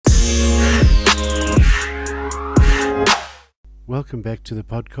Welcome back to the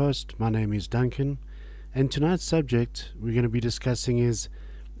podcast. My name is Duncan, and tonight's subject we're going to be discussing is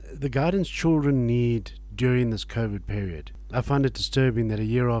the guidance children need during this COVID period. I find it disturbing that a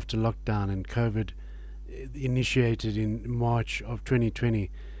year after lockdown and COVID initiated in March of 2020,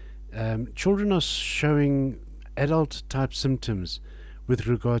 children are showing adult type symptoms with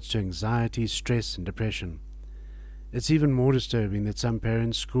regards to anxiety, stress, and depression. It's even more disturbing that some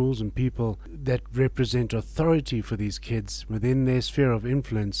parents, schools, and people that represent authority for these kids within their sphere of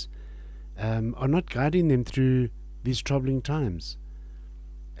influence are not guiding them through these troubling times.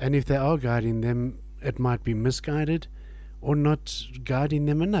 And if they are guiding them, it might be misguided or not guiding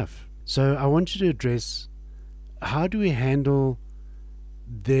them enough. So I want you to address, how do we handle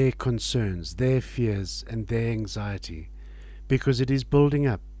their concerns, their fears, and their anxiety? Because it is building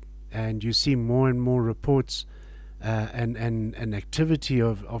up, and you see more and more reports and activity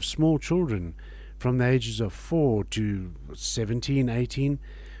of small children from the ages of 4 to 17, 18,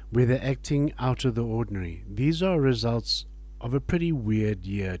 where they're acting out of the ordinary. These are results of a pretty weird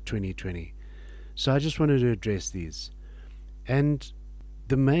year, 2020. So I just wanted to address these. And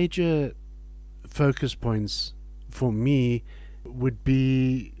the major focus points for me would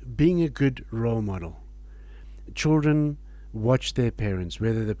be being a good role model. Children watch their parents.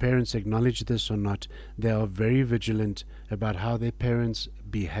 Whether the parents acknowledge this or not, they are very vigilant about how their parents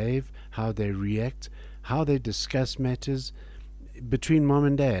behave, how they react, how they discuss matters between mom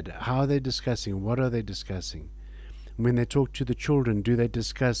and dad. How are they discussing? What are they discussing? When they talk to the children, do they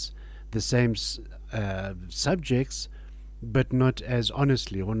discuss the same subjects but not as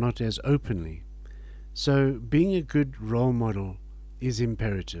honestly or not as openly? So being a good role model is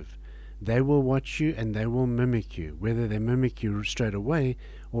imperative. They will watch you and they will mimic you. Whether they mimic you straight away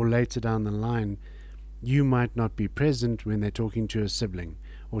or later down the line, you might not be present when they're talking to a sibling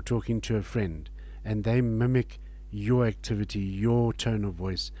or talking to a friend, and they mimic your activity, your tone of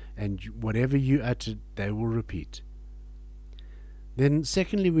voice, and whatever you utter, they will repeat. Then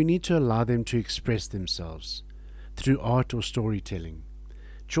secondly, we need to allow them to express themselves through art or storytelling.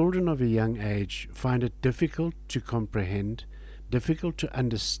 Children of a young age find it difficult to comprehend, difficult to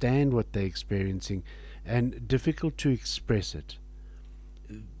understand what they're experiencing, and difficult to express it.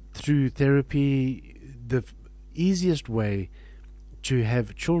 Through therapy, the easiest way to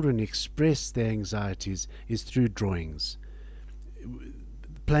have children express their anxieties is through drawings.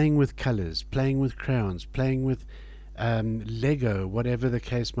 Playing with colors, playing with crayons, playing with Lego, whatever the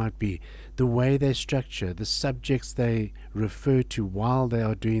case might be. The way they structure, the subjects they refer to while they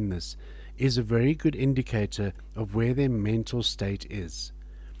are doing this, is a very good indicator of where their mental state is.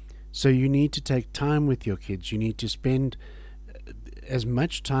 So you need to take time with your kids. You need to spend as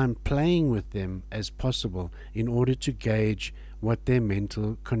much time playing with them as possible in order to gauge what their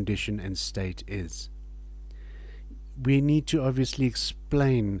mental condition and state is. We need to obviously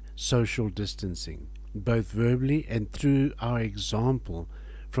explain social distancing, both verbally and through our example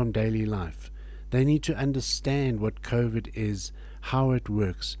from daily life. They need to understand what COVID is, how it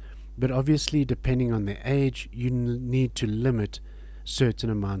works. But obviously, depending on their age, you need to limit certain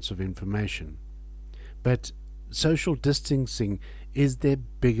amounts of information. But social distancing is their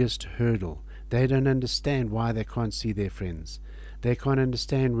biggest hurdle. They don't understand why they can't see their friends. They can't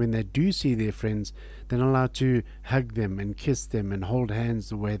understand when they do see their friends, they're not allowed to hug them and kiss them and hold hands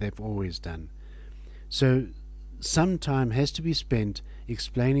the way they've always done. So some time has to be spent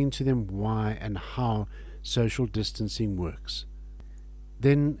explaining to them why and how social distancing works.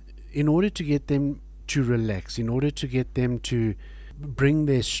 Then, in order to get them to relax, in order to get them to bring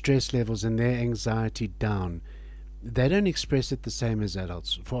their stress levels and their anxiety down, they don't express it the same as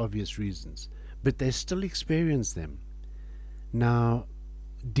adults for obvious reasons, but they still experience them. Now,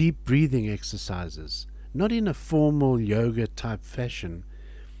 deep breathing exercises, not in a formal yoga type fashion.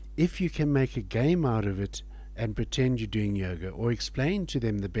 If you can make a game out of it and pretend you're doing yoga, or explain to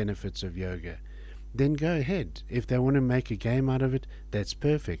them the benefits of yoga, then go ahead. If they want to make a game out of it, that's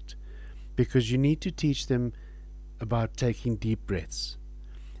perfect. Because you need to teach them about taking deep breaths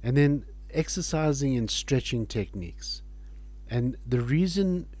and then exercising and stretching techniques. And the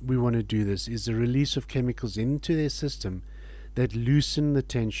reason we want to do this is the release of chemicals into their system that loosen the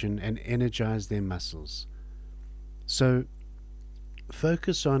tension and energize their muscles. So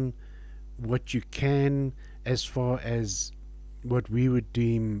focus on what you can as far as what we would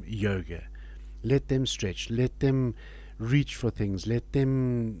deem yoga. Let them stretch, let them reach for things, let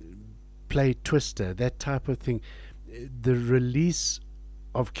them play twister, that type of thing. The release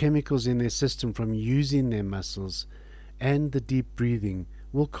of chemicals in their system from using their muscles and the deep breathing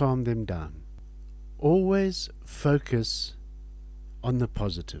will calm them down. Always focus on the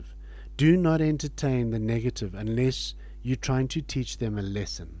positive. Do not entertain the negative unless you're trying to teach them a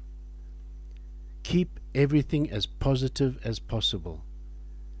lesson. Keep everything as positive as possible.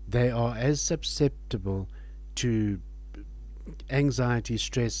 They are as susceptible to anxiety,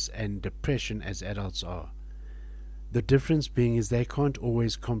 stress, and depression as adults are. The difference being is they can't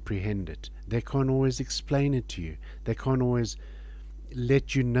always comprehend it. They can't always explain it to you. They can't always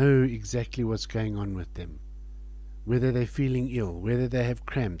let you know exactly what's going on with them. Whether they're feeling ill, whether they have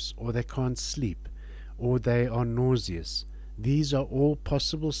cramps, or they can't sleep, or they are nauseous. These are all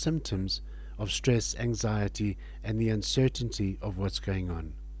possible symptoms of stress, anxiety, and the uncertainty of what's going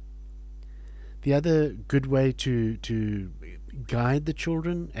on. The other good way to guide the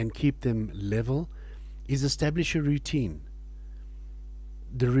children and keep them level is establish a routine.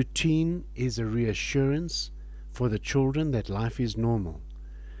 The routine is a reassurance for the children that life is normal.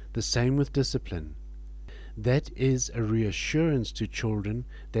 The same with discipline. That is a reassurance to children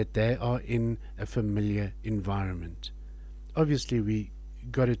that they are in a familiar environment. Obviously, we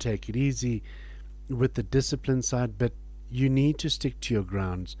got to take it easy with the discipline side, but you need to stick to your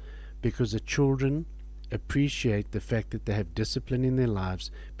grounds, because the children appreciate the fact that they have discipline in their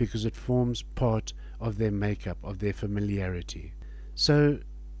lives, because it forms part of their makeup, of their familiarity. So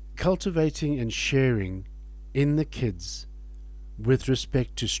cultivating and sharing in the kids with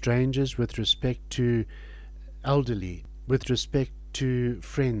respect to strangers, with respect to elderly, with respect to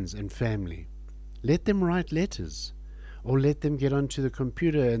friends and family. Let them write letters, or let them get onto the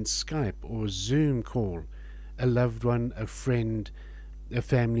computer and Skype or Zoom call a loved one, a friend, a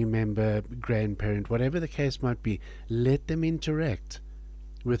family member, grandparent, whatever the case might be. Let them interact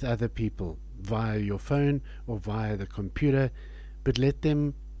with other people via your phone or via the computer, but let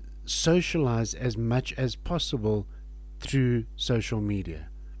them socialize as much as possible through social media.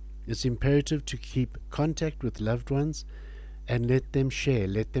 It's imperative to keep contact with loved ones and let them share,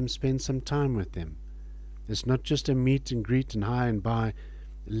 let them spend some time with them. It's not just a meet and greet and hi and bye.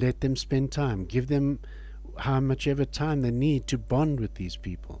 Let them spend time. Give them how much ever time they need to bond with these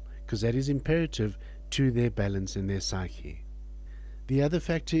people, because that is imperative to their balance and their psyche. The other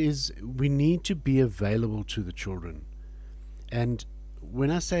factor is we need to be available to the children. And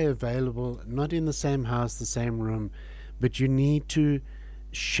when I say available, not in the same house, the same room, but you need to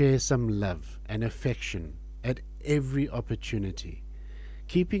share some love and affection at every opportunity.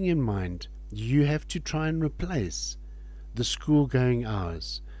 Keeping in mind, you have to try and replace the school-going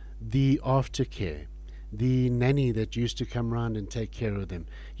hours, the aftercare, the nanny that used to come round and take care of them.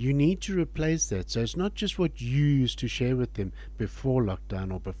 You need to replace that. So it's not just what you used to share with them before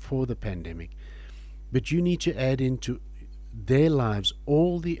lockdown or before the pandemic, but you need to add into their lives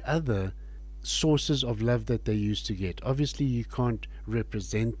all the other sources of love that they used to get. Obviously you can't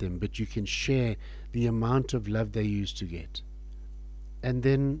represent them, but you can share the amount of love they used to get. And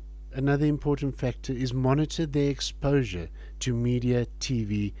then another important factor is monitor their exposure to media,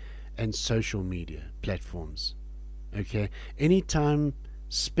 TV, and social media platforms. Okay, any time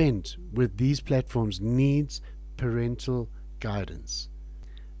spent with these platforms needs parental guidance.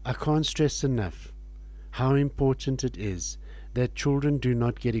 I can't stress enough how important it is that children do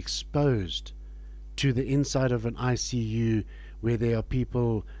not get exposed to the inside of an ICU where there are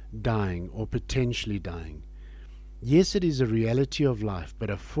people dying or potentially dying. Yes, it is a reality of life, but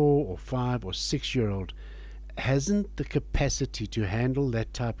a 4 or 5 or 6-year-old hasn't the capacity to handle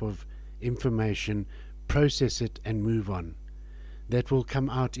that type of information, process it, and move on. That will come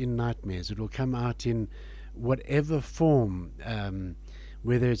out in nightmares. It will come out in whatever form,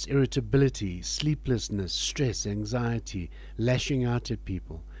 whether it's irritability, sleeplessness, stress, anxiety, lashing out at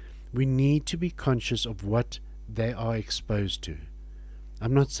people. We need to be conscious of what they are exposed to.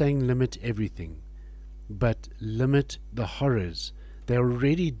 I'm not saying limit everything, but limit the horrors. They're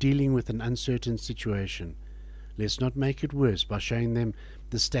already dealing with an uncertain situation. Let's not make it worse by showing them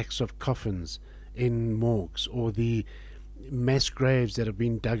the stacks of coffins in morgues or the mass graves that have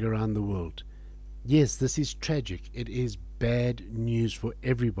been dug around the world. Yes, this is tragic. It is bad news for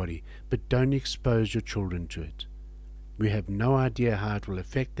everybody, but don't expose your children to it. We have no idea how it will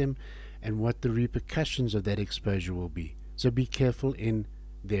affect them and what the repercussions of that exposure will be. So be careful in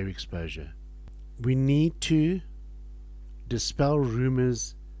their exposure. We need to dispel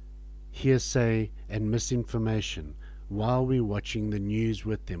rumors, hearsay, and misinformation while we're watching the news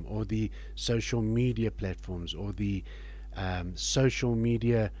with them, or the social media platforms, or the social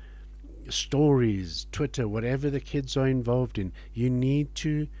media stories, Twitter, whatever the kids are involved in. You need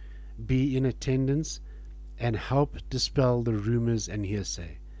to be in attendance and help dispel the rumors and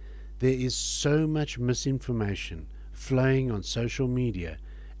hearsay. There is so much misinformation flowing on social media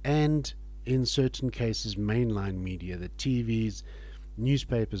and, in certain cases, mainline media, the TVs,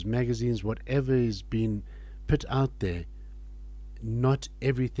 newspapers, magazines, whatever is being put out there, not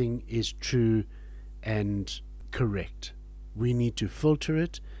everything is true and correct. We need to filter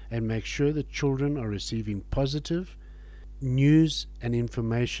it and make sure that children are receiving positive news and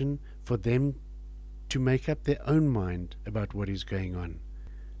information for them to make up their own mind about what is going on.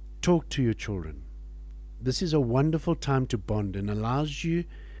 Talk to your children. This is a wonderful time to bond and allows you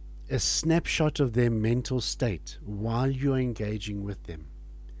a snapshot of their mental state while you are engaging with them.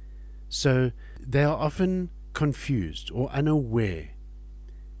 So they are often confused or unaware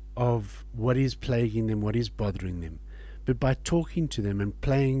of what is plaguing them, what is bothering them. But by talking to them and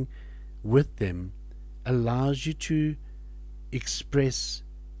playing with them allows you to express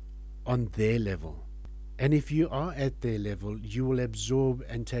on their level. And if you are at their level, you will absorb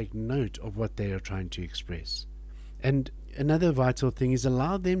and take note of what they are trying to express. And another vital thing is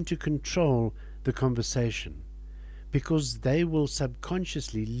allow them to control the conversation, because they will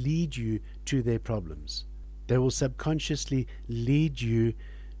subconsciously lead you to their problems. They will subconsciously lead you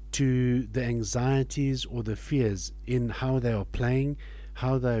to the anxieties or the fears in how they are playing,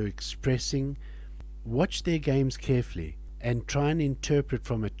 how they are expressing. Watch their games carefully and try and interpret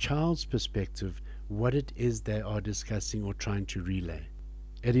from a child's perspective what it is they are discussing or trying to relay.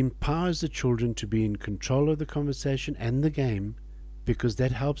 It empowers the children to be in control of the conversation and the game, because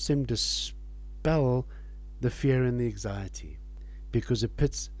that helps them dispel the fear and the anxiety, because it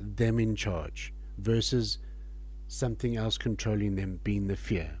puts them in charge versus something else controlling them, being the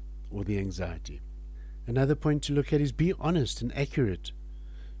fear or the anxiety. Another point to look at is be honest and accurate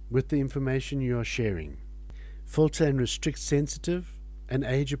with the information you are sharing. Filter and restrict sensitive and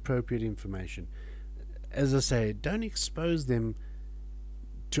age-appropriate information. As I say, don't expose them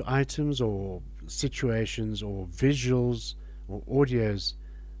to items or situations or visuals or audios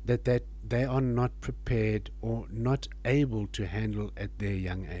that they are not prepared or not able to handle at their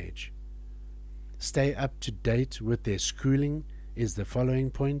young age. Stay up to date with their schooling is the following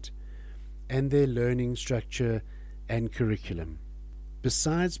point, and their learning structure and curriculum.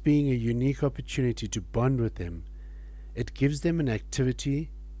 Besides being a unique opportunity to bond with them, it gives them an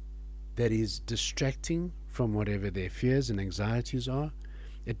activity that is distracting from whatever their fears and anxieties are.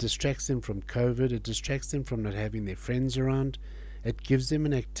 It distracts them from COVID. It distracts them from not having their friends around. It gives them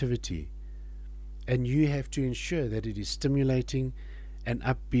an activity. And you have to ensure that it is stimulating and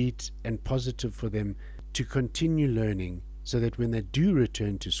upbeat and positive for them to continue learning, so that when they do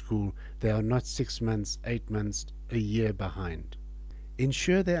return to school, they are not 6 months, 8 months, a year behind.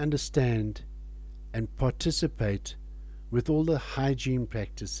 Ensure they understand and participate with all the hygiene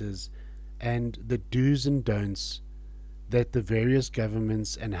practices and the do's and don'ts that the various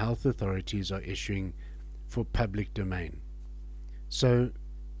governments and health authorities are issuing for public domain. So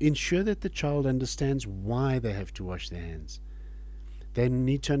ensure that the child understands why they have to wash their hands. They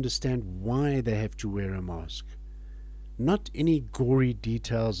need to understand why they have to wear a mask. Not any gory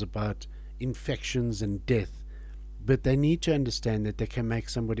details about infections and death, but they need to understand that they can make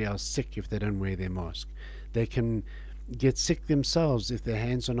somebody else sick if they don't wear their mask. They can get sick themselves if their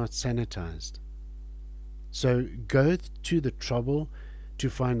hands are not sanitized. So go to the trouble to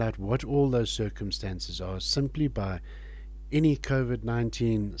find out what all those circumstances are. Simply by any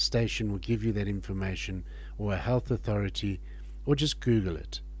COVID-19 station will give you that information, or a health authority, or just Google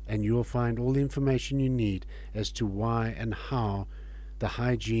it, and you will find all the information you need as to why and how the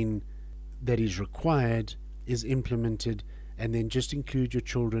hygiene that is required is implemented, and then just include your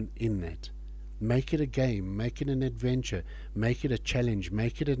children in that. Make it a game, make it an adventure, make it a challenge,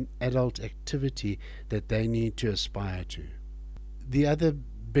 make it an adult activity that they need to aspire to. The other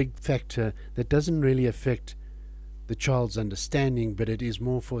big factor that doesn't really affect the child's understanding, but it is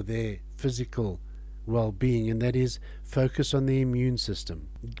more for their physical well-being, and that is focus on the immune system.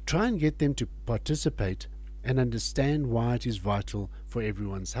 Try and get them to participate and understand why it is vital for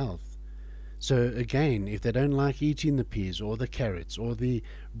everyone's health. So again, if they don't like eating the peas or the carrots or the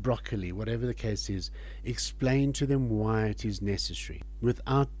broccoli, whatever the case is, explain to them why it is necessary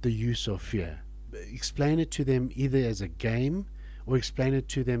without the use of fear. Explain it to them either as a game or explain it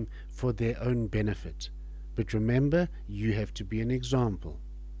to them for their own benefit. But remember, you have to be an example.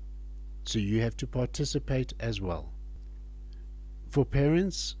 So you have to participate as well. For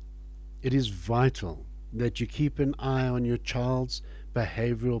parents, it is vital that you keep an eye on your child's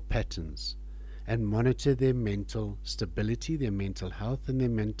behavioral patterns and monitor their mental stability, their mental health, and their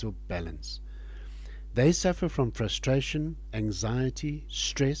mental balance. They suffer from frustration, anxiety,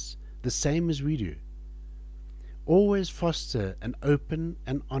 stress, the same as we do. Always foster an open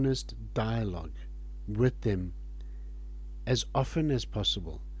and honest dialogue with them as often as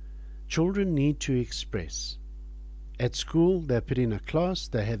possible. Children need to express, At school, they're put in a class,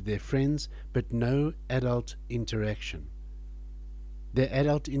 they have their friends, but no adult interaction. Their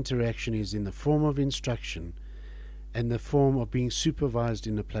adult interaction is in the form of instruction and the form of being supervised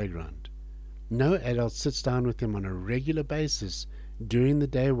in the playground. No adult sits down with them on a regular basis during the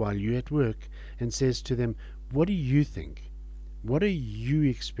day while you're at work and says to them, what do you think? What are you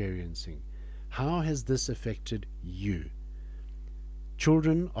experiencing? How has this affected you?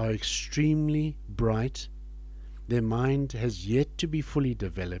 Children are extremely bright. Their mind has yet to be fully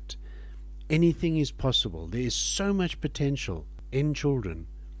developed. Anything is possible. There is so much potential in children.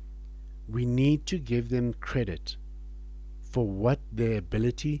 We need to give them credit for what their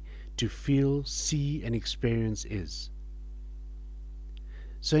ability to feel, see, and experience is.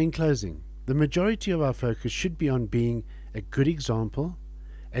 So in closing, the majority of our focus should be on being a good example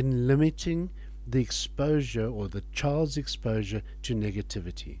and limiting the exposure or the child's exposure to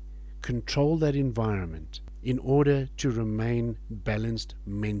negativity. Control that environment in order to remain balanced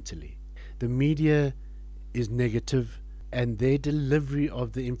mentally. The media is negative and their delivery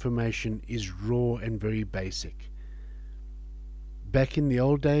of the information is raw and very basic. Back in the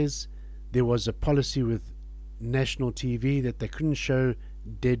old days, there was a policy with national TV that they couldn't show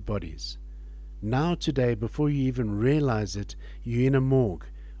dead bodies. Now today, before you even realize it, you're in a morgue,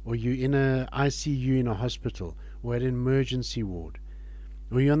 or you're in a ICU in a hospital, or at an emergency ward,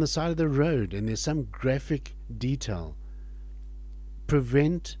 or you're on the side of the road and there's some graphic detail.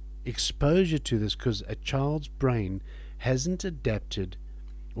 Prevent exposure to this, because a child's brain hasn't adapted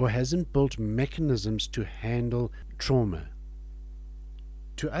or hasn't built mechanisms to handle trauma.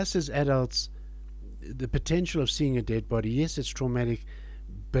 To us as adults, the potential of seeing a dead body, yes, it's traumatic,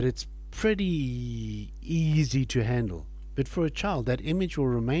 but it's pretty easy to handle. But for a child, that image will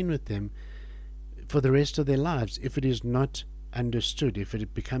remain with them for the rest of their lives if it is not understood, if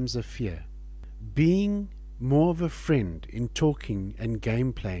it becomes a fear. Being more of a friend in talking and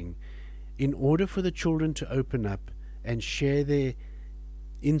game playing, in order for the children to open up and share their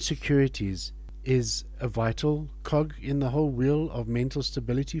insecurities, is a vital cog in the whole wheel of mental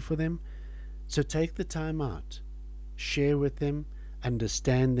stability for them. So take the time out, share with them,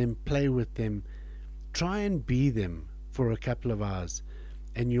 understand them, play with them, try and be them for a couple of hours,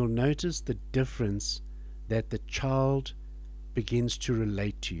 and you'll notice the difference that the child begins to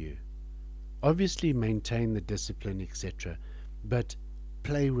relate to you. Obviously maintain the discipline, etc., but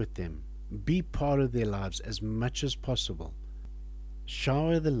play with them, be part of their lives as much as possible.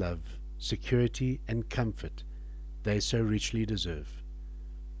 Shower the love, security, and comfort they so richly deserve.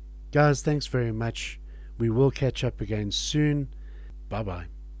 Guys, thanks very much. We will catch up again soon. Bye bye.